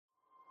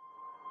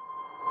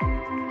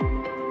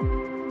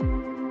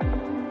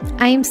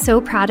I am so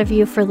proud of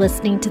you for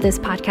listening to this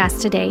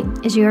podcast today,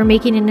 as you are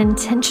making an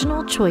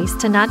intentional choice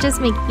to not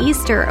just make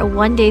Easter a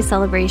one-day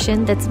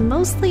celebration that's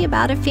mostly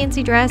about a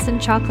fancy dress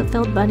and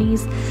chocolate-filled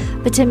bunnies,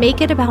 but to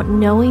make it about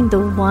knowing the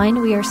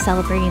one we are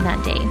celebrating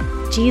that day,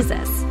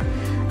 Jesus.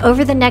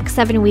 Over the next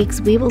 7 weeks,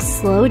 we will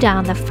slow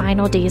down the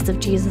final days of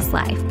Jesus'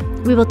 life.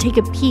 We will take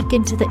a peek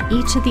into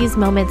each of these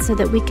moments so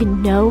that we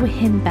can know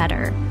Him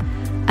better.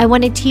 I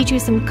want to teach you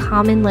some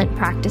common Lent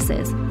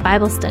practices,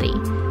 Bible study,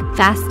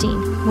 fasting,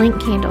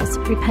 Lent candles,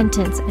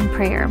 repentance, and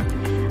prayer.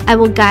 I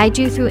will guide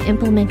you through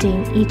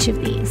implementing each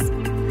of these.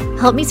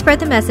 Help me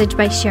spread the message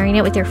by sharing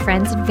it with your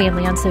friends and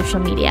family on social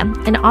media,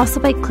 and also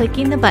by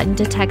clicking the button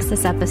to text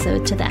this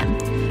episode to them.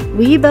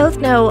 We both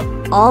know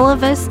all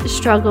of us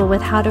struggle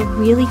with how to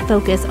really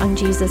focus on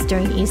Jesus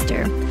during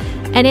Easter.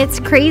 And it's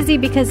crazy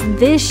because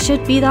this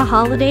should be the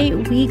holiday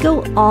we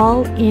go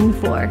all in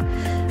for.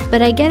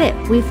 But I get it,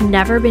 we've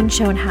never been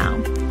shown how.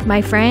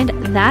 My friend,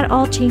 that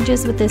all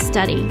changes with this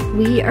study.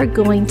 We are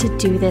going to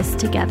do this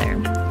together.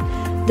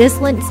 This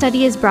Lent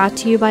study is brought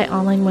to you by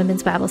Online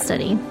Women's Bible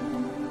Study.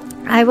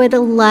 I would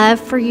love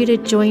for you to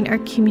join our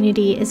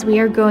community as we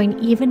are growing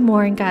even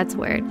more in God's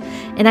Word.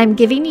 And I'm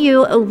giving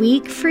you a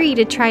week free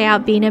to try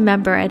out being a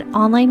member at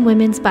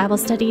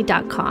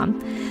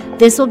onlinewomensbiblestudy.com.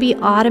 This will be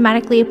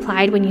automatically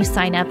applied when you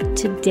sign up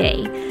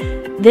today.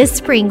 This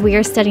spring, we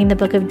are studying the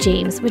book of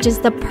James, which is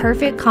the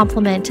perfect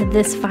complement to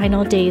this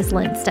final day's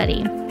Lent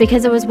study,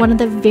 because it was one of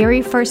the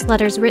very first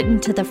letters written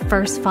to the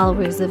first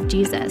followers of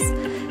Jesus.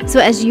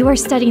 So as you are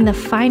studying the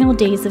final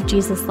days of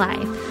Jesus'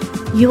 life,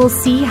 you will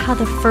see how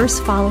the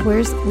first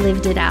followers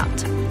lived it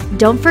out.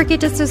 Don't forget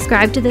to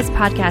subscribe to this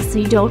podcast so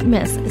you don't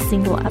miss a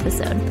single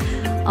episode.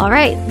 All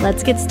right,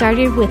 let's get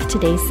started with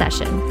today's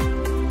session.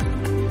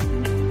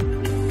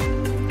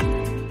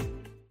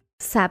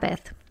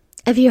 Sabbath.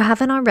 If you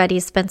haven't already,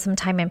 spend some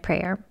time in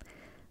prayer.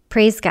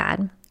 Praise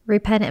God,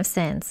 repent of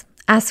sins,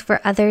 ask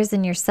for others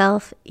and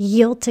yourself,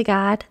 yield to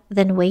God,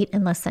 then wait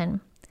and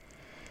listen.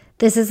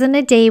 This isn't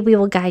a day we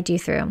will guide you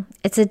through.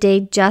 It's a day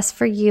just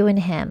for you and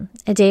Him,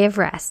 a day of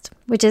rest,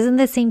 which isn't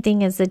the same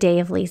thing as a day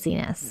of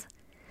laziness.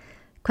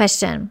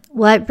 Question,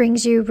 what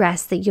brings you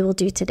rest that you will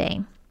do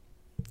today?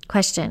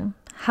 Question,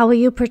 how will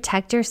you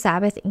protect your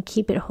Sabbath and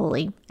keep it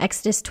holy?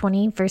 Exodus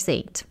 20, verse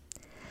 8.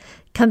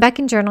 Come back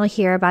and journal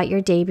here about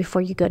your day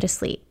before you go to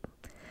sleep.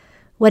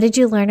 What did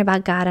you learn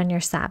about God on your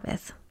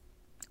Sabbath?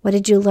 What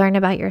did you learn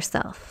about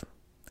yourself?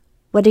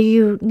 What do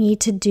you need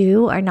to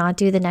do or not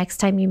do the next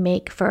time you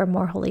make for a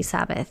more holy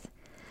Sabbath?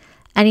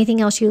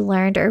 Anything else you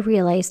learned or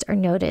realized or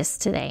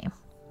noticed today?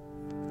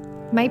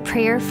 My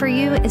prayer for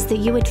you is that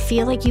you would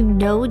feel like you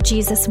know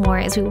Jesus more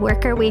as we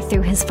work our way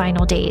through His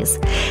final days.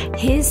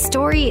 His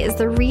story is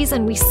the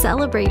reason we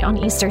celebrate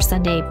on Easter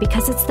Sunday,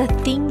 because it's the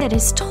thing that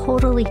has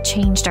totally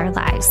changed our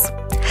lives.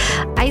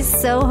 I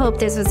so hope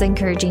this was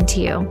encouraging to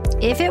you.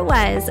 If it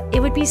was, it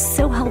would be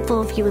so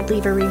helpful if you would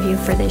leave a review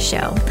for this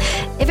show.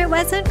 If it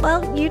wasn't,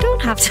 well, you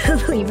don't have to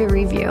leave a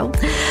review.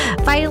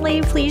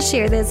 Finally, please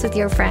share this with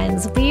your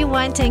friends. We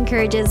want to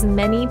encourage as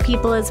many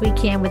people as we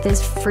can with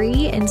this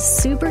free and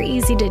super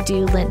easy to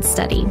do Lent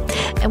study.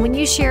 And when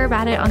you share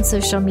about it on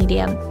social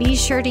media, be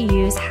sure to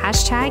use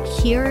hashtag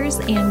Hearers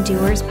and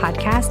Doers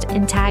Podcast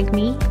and tag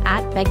me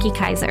at Becky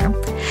Kaiser.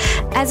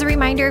 As a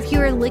reminder, if you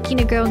are looking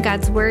to grow in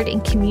God's Word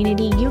and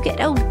community, you get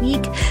a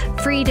week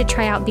free to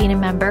try out being a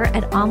member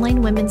at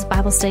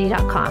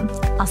onlinewomensbiblestudy.com.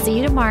 I'll see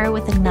you tomorrow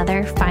with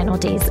another Final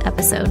Days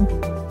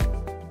episode.